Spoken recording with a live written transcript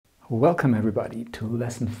Welcome everybody to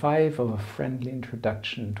lesson 5 of a friendly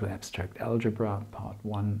introduction to abstract algebra, part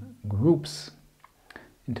 1, groups.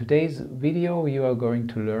 In today's video you are going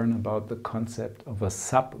to learn about the concept of a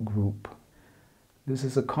subgroup. This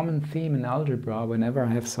is a common theme in algebra. Whenever I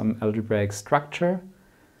have some algebraic structure,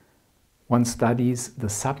 one studies the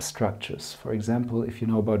substructures. For example, if you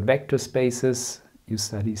know about vector spaces, you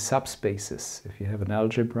study subspaces. If you have an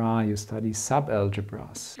algebra, you study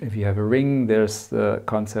subalgebras. If you have a ring, there's the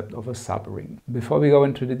concept of a subring. Before we go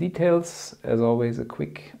into the details, as always, a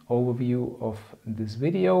quick overview of this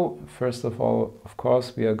video. First of all, of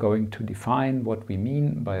course, we are going to define what we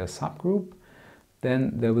mean by a subgroup.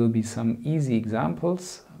 Then there will be some easy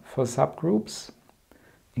examples for subgroups,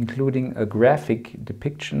 including a graphic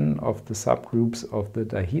depiction of the subgroups of the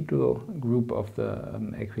dihedral group of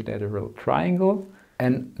the equilateral triangle.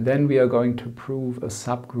 And then we are going to prove a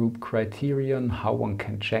subgroup criterion, how one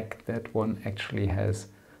can check that one actually has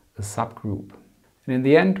a subgroup. And in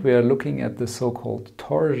the end, we are looking at the so-called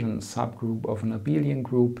torsion subgroup of an abelian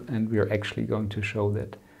group, and we are actually going to show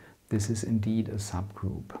that this is indeed a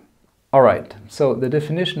subgroup. All right, so the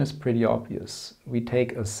definition is pretty obvious. We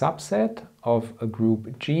take a subset of a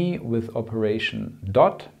group G with operation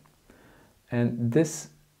dot, and this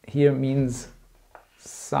here means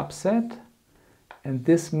subset, and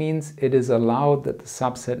this means it is allowed that the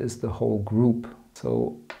subset is the whole group.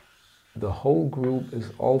 So the whole group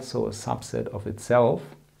is also a subset of itself.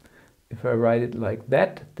 If I write it like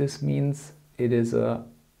that, this means it is a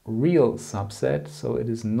real subset, so it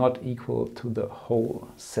is not equal to the whole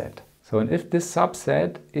set. So, and if this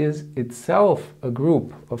subset is itself a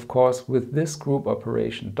group, of course, with this group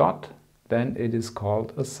operation dot, then it is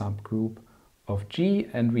called a subgroup of G,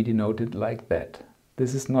 and we denote it like that.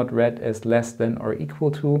 This is not read as less than or equal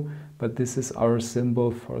to, but this is our symbol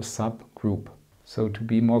for subgroup. So to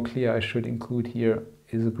be more clear, I should include here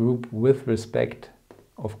is a group with respect,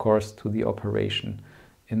 of course, to the operation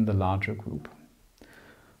in the larger group.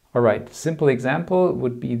 All right, simple example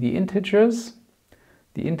would be the integers.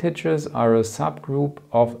 The integers are a subgroup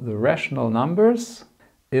of the rational numbers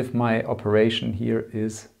if my operation here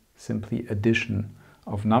is simply addition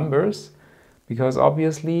of numbers, because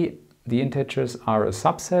obviously the integers are a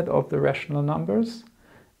subset of the rational numbers,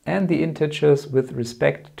 and the integers with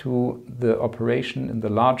respect to the operation in the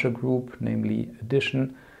larger group, namely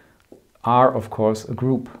addition, are of course a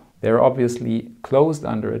group. They're obviously closed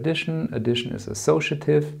under addition. Addition is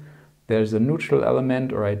associative. There's a neutral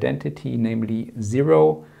element or identity, namely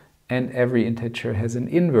 0, and every integer has an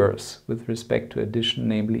inverse with respect to addition,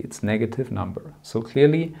 namely its negative number. So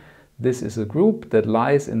clearly this is a group that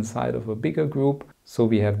lies inside of a bigger group. So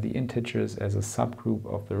we have the integers as a subgroup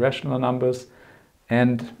of the rational numbers,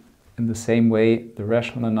 and in the same way the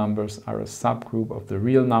rational numbers are a subgroup of the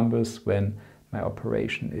real numbers when my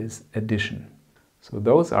operation is addition. So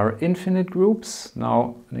those are infinite groups.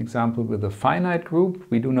 Now an example with a finite group.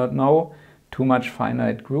 We do not know too much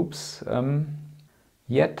finite groups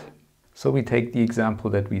yet. So we take the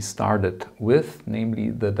example that we started with,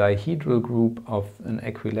 namely the dihedral group of an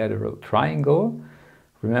equilateral triangle.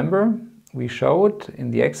 Remember, we showed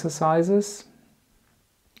in the exercises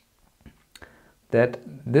that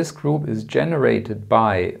this group is generated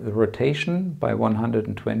by the rotation by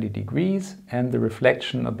 120 degrees and the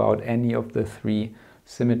reflection about any of the 3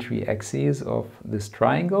 symmetry axes of this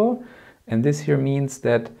triangle. And this here means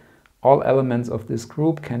that all elements of this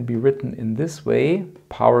group can be written in this way: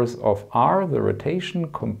 powers of r, the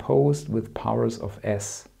rotation, composed with powers of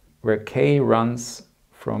s, where k runs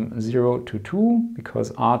from 0 to 2,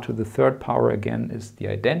 because r to the third power again is the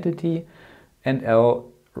identity, and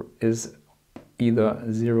l is either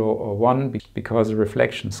 0 or 1, because the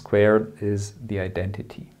reflection squared is the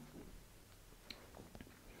identity.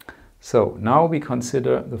 So now we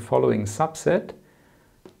consider the following subset,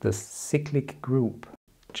 the cyclic group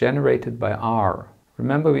generated by R.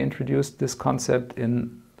 Remember, we introduced this concept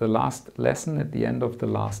in the last lesson, at the end of the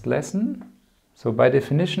last lesson. So by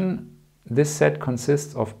definition, this set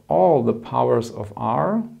consists of all the powers of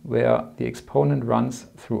R, where the exponent runs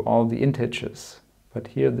through all the integers. But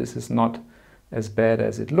here this is not as bad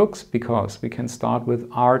as it looks, because we can start with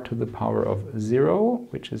r to the power of 0,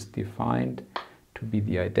 which is defined to be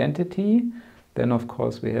the identity. Then of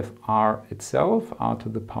course we have r itself, r to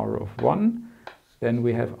the power of 1. Then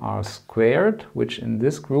we have r squared, which in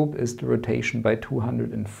this group is the rotation by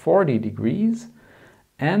 240 degrees.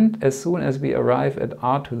 And as soon as we arrive at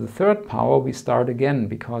r to the third power, we start again,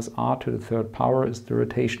 because r to the third power is the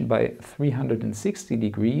rotation by 360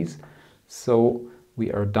 degrees. So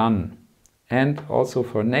we are done. And also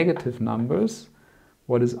for negative numbers,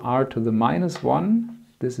 what is r to the minus 1?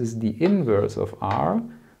 This is the inverse of r.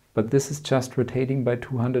 but this is just rotating by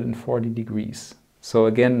 240 degrees. So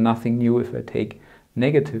again, nothing new if I take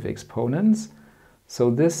negative exponents.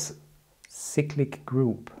 So this cyclic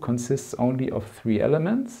group consists only of 3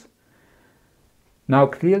 elements. Now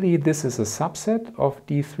clearly this is a subset of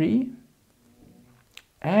D3,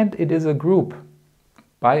 and it is a group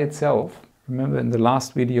by itself. Remember in the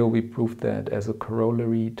last video we proved that as a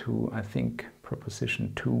corollary to, I think,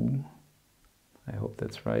 proposition 2. I hope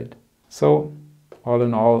that's right. So all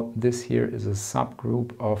in all, this here is a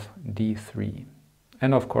subgroup of D3.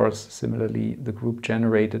 And of course, similarly, the group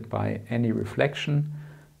generated by any reflection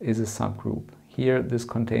is a subgroup. Here, this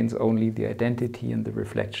contains only the identity and the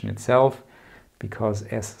reflection itself, because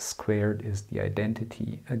S squared is the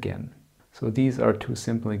identity again. So these are 2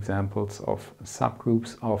 simple examples of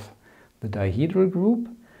subgroups of the dihedral group.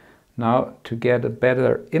 Now, to get a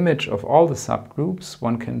better image of all the subgroups,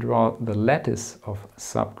 one can draw the lattice of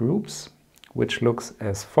subgroups, which looks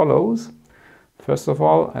as follows. First of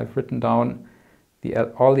all, I've written down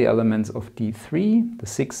all the elements of D3, the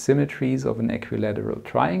 6 symmetries of an equilateral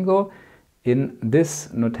triangle, in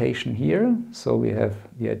this notation here. So we have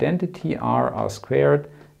the identity R squared,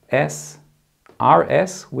 S,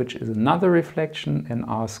 Rs, which is another reflection, and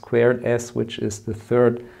R squared S, which is the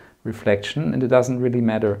 3rd reflection. And it doesn't really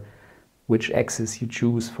matter which axis you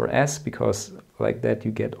choose for S, because like that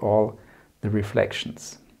you get all the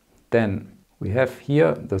reflections. Then we have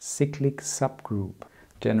here the cyclic subgroup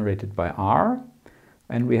generated by R,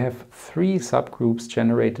 and we have 3 subgroups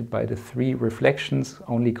generated by the 3 reflections,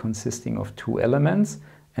 only consisting of 2 elements,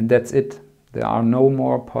 and that's it. There are no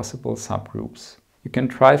more possible subgroups. You can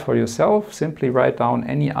try for yourself, simply write down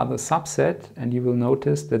any other subset, and you will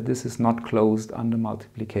notice that this is not closed under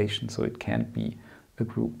multiplication, so it can't be a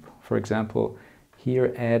group. For example,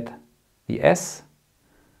 here add the S,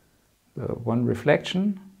 the 1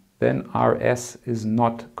 reflection, then Rs is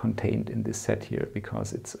not contained in this set here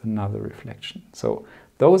because it's another reflection. So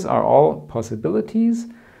those are all possibilities,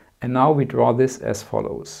 and now we draw this as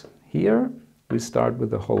follows. Here we start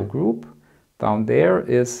with the whole group. Down there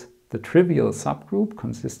is the trivial subgroup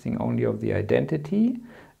consisting only of the identity,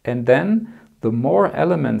 and then the more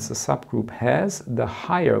elements a subgroup has, the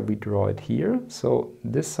higher we draw it here. So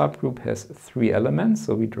this subgroup has 3 elements,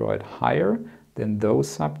 so we draw it higher than those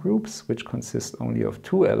subgroups, which consist only of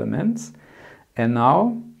 2 elements. And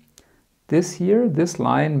now this here, this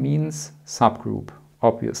line means subgroup,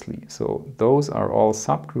 obviously. So those are all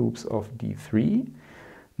subgroups of D3.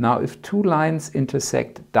 Now if 2 lines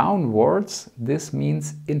intersect downwards, this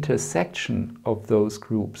means intersection of those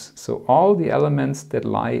groups. So all the elements that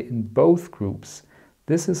lie in both groups,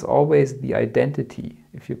 this is always the identity.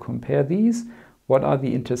 If you compare these, what are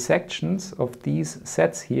the intersections of these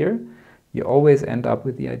sets here? You always end up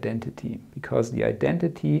with the identity, because the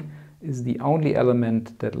identity is the only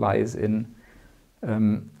element that lies in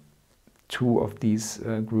 2 of these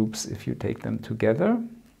groups if you take them together.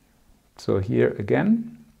 So here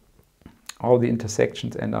again, all the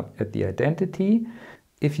intersections end up at the identity.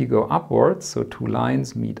 If you go upwards, so 2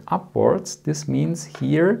 lines meet upwards, this means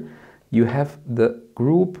here you have the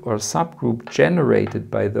group or subgroup generated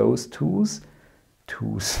by those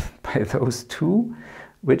by those 2,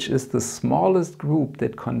 which is the smallest group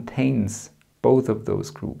that contains both of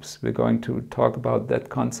those groups. We're going to talk about that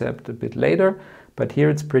concept a bit later, but here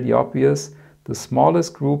it's pretty obvious. The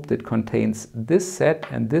smallest group that contains this set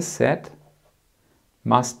and this set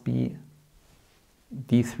must be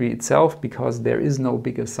D3 itself, because there is no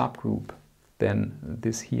bigger subgroup than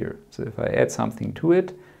this here. So if I add something to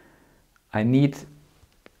it, I need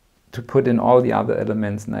to put in all the other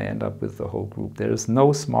elements and I end up with the whole group. There is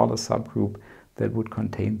no smaller subgroup that would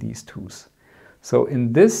contain these 2s. So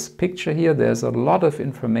in this picture here, there's a lot of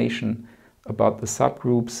information about the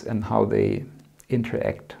subgroups and how they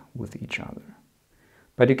interact with each other.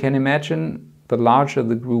 But you can imagine the larger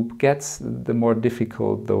the group gets, the more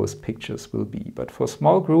difficult those pictures will be. But for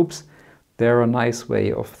small groups, they're a nice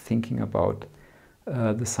way of thinking about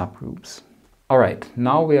the subgroups. All right,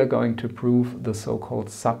 now we are going to prove the so-called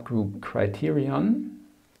subgroup criterion.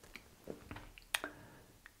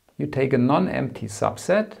 You take a non-empty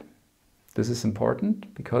subset. This is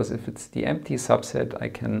important because if it's the empty subset, I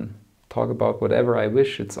can talk about whatever I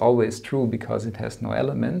wish. It's always true because it has no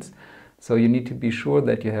elements. So you need to be sure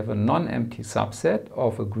that you have a non-empty subset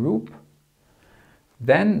of a group.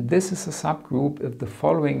 Then this is a subgroup if the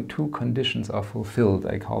following 2 conditions are fulfilled.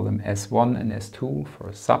 I call them S1 and S2 for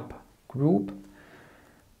a subgroup.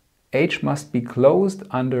 H must be closed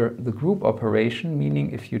under the group operation,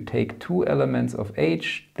 meaning if you take 2 elements of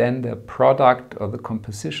H, then the product or the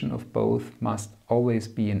composition of both must always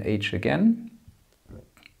be in H again.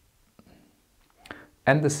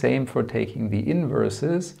 And the same for taking the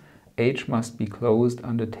inverses. H must be closed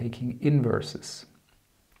under taking inverses.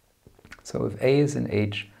 So if A is in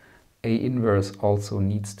H, A inverse also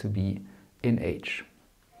needs to be in H.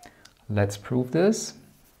 Let's prove this.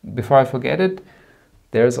 Before I forget it,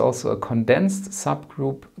 there's also a condensed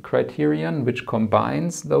subgroup criterion which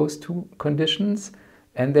combines those two conditions,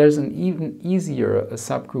 and there's an even easier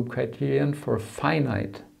subgroup criterion for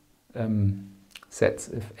finite sets.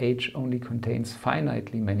 If H only contains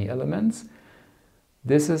finitely many elements,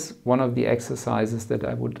 this is one of the exercises that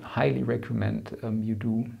I would highly recommend you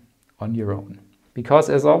do on your own. Because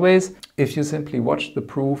as always, if you simply watch the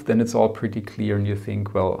proof, then it's all pretty clear and you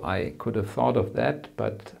think, well, I could have thought of that,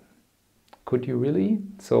 but could you really?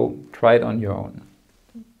 So try it on your own.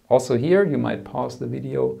 Also here, you might pause the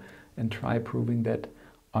video and try proving that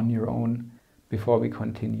on your own before we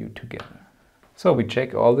continue together. So we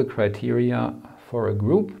check all the criteria for a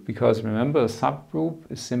group, because remember, a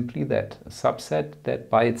subgroup is simply that, a subset that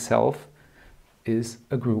by itself is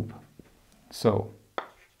a group. So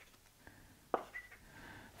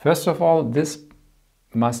first of all, this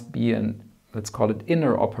must be an, let's call it,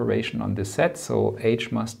 inner operation on this set. So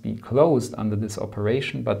H must be closed under this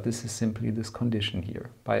operation, but this is simply this condition here.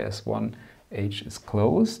 By S1, H is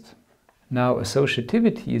closed. Now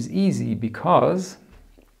associativity is easy because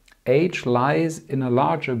H lies in a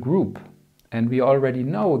larger group. And we already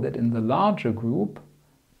know that in the larger group,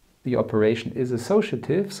 the operation is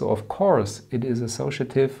associative. So of course it is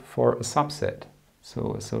associative for a subset.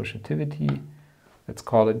 So associativity, let's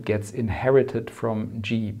call it, gets inherited from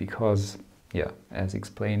G because, yeah, as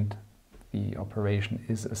explained, the operation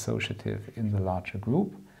is associative in the larger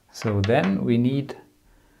group. So then we need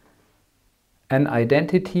an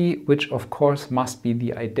identity, which of course must be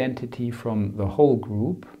the identity from the whole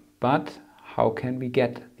group. But how can we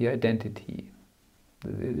get the identity?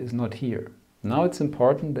 It is not here. Now it's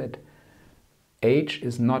important that H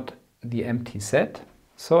is not the empty set.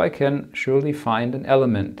 So I can surely find an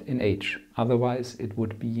element in H. Otherwise it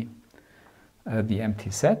would be the empty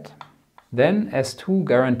set. Then S2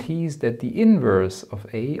 guarantees that the inverse of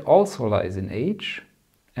A also lies in H.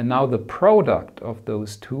 And now the product of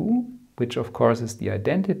those two, which of course is the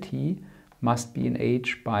identity, must be in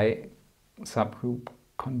H by subgroup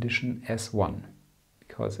condition S1,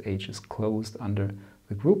 because H is closed under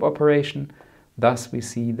the group operation. Thus we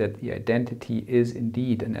see that the identity is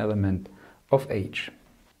indeed an element of H.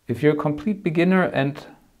 If you're a complete beginner and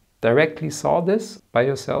directly saw this by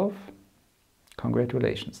yourself,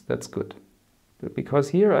 congratulations, that's good. Because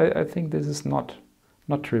here I think this is not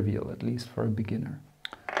trivial, at least for a beginner.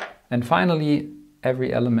 And finally,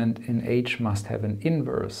 every element in H must have an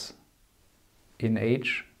inverse in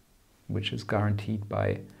H, which is guaranteed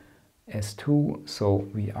by S2, so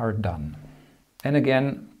we are done. And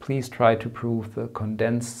again, please try to prove the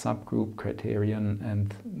condensed subgroup criterion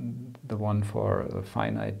and the one for a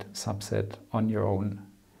finite subset on your own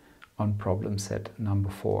on problem set number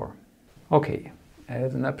 4. Okay,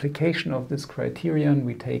 as an application of this criterion,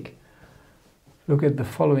 we look at the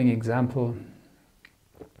following example.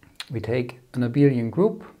 We take an abelian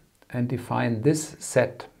group and define this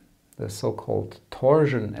set, the so-called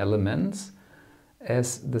torsion elements,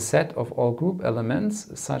 as the set of all group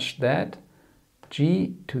elements such that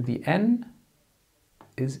G to the n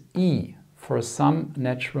is E for some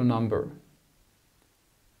natural number.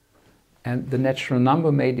 And the natural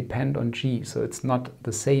number may depend on G, so it's not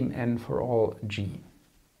the same n for all G.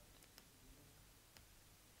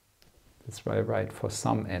 That's why I write for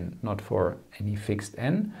some n, not for any fixed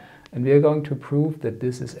n. And we are going to prove that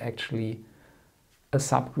this is actually a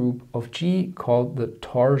subgroup of G called the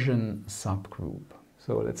torsion subgroup.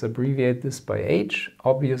 So let's abbreviate this by H.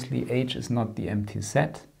 Obviously H is not the empty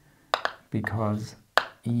set because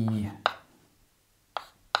E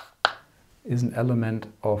is an element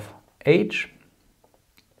of H,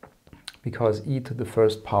 because E to the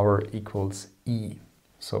first power equals E.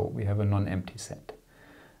 So we have a non-empty set.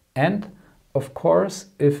 And of course,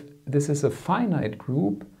 if this is a finite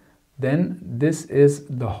group, then this is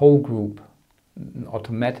the whole group,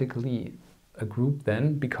 automatically a group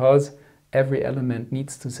then, because every element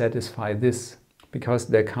needs to satisfy this, because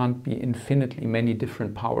there can't be infinitely many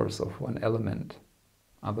different powers of one element.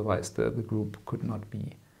 Otherwise the group could not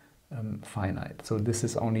be finite. So this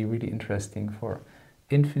is only really interesting for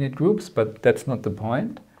infinite groups, but that's not the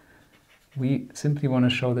point. We simply want to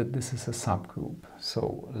show that this is a subgroup.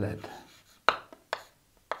 So let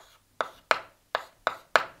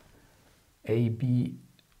A, B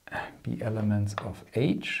be elements of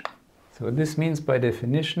H. So this means by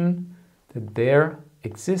definition that there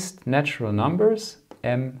exist natural numbers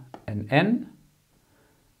m and n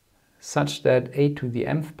such that a to the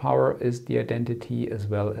nth power is the identity as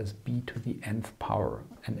well as b to the nth power.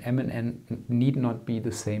 And m and n need not be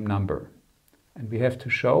the same number. And we have to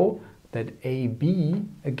show that ab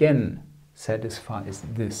again satisfies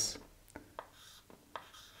this.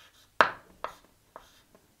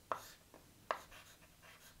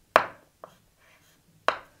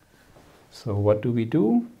 So what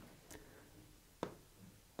do?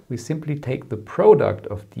 We simply take the product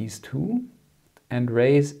of these two and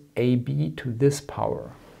raise ab to this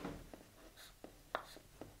power.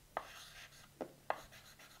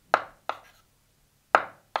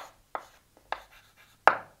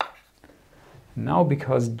 Now,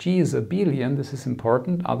 because g is abelian, this is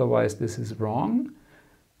important, otherwise this is wrong.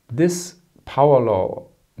 This power law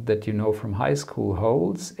that you know from high school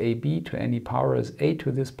holds. ab to any power is a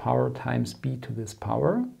to this power times b to this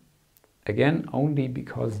power. Again, only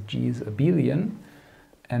because g is abelian.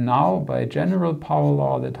 And now, by a general power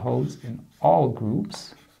law that holds in all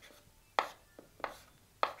groups,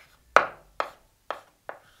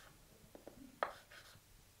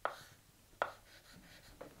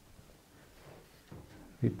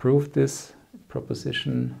 we proved this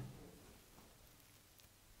proposition,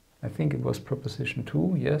 I think it was proposition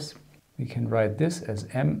 2, yes. We can write this as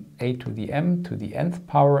a to the m to the nth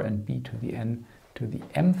power and b to the n to the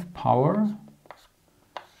mth power.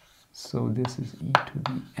 So this is e to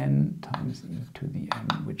the n times e to the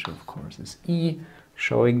m, which of course is e,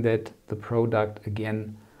 showing that the product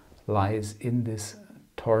again lies in this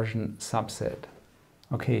torsion subset.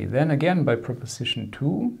 Okay, then again by proposition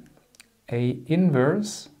 2, a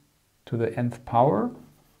inverse to the nth power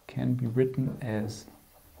can be written as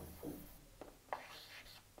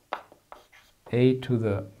a to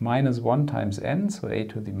the minus 1 times n, so a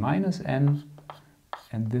to the minus n,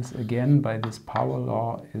 and this again by this power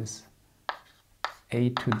law is a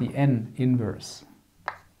to the n inverse.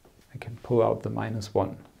 I can pull out the minus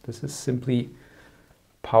 1. This is simply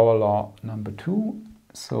power law number 2.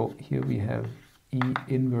 So here we have e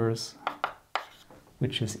inverse,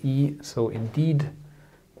 which is e. So indeed,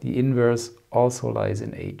 the inverse also lies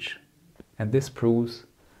in H. And this proves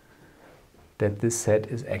that this set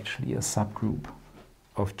is actually a subgroup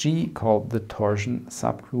of G called the torsion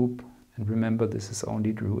subgroup. And remember, this is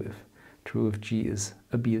only true if G is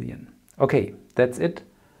abelian. Okay, that's it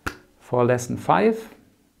for lesson 5.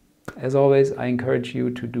 As always, I encourage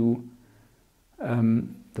you to do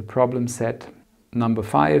the problem set number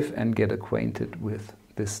 5 and get acquainted with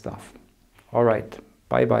this stuff. All right,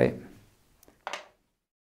 bye-bye.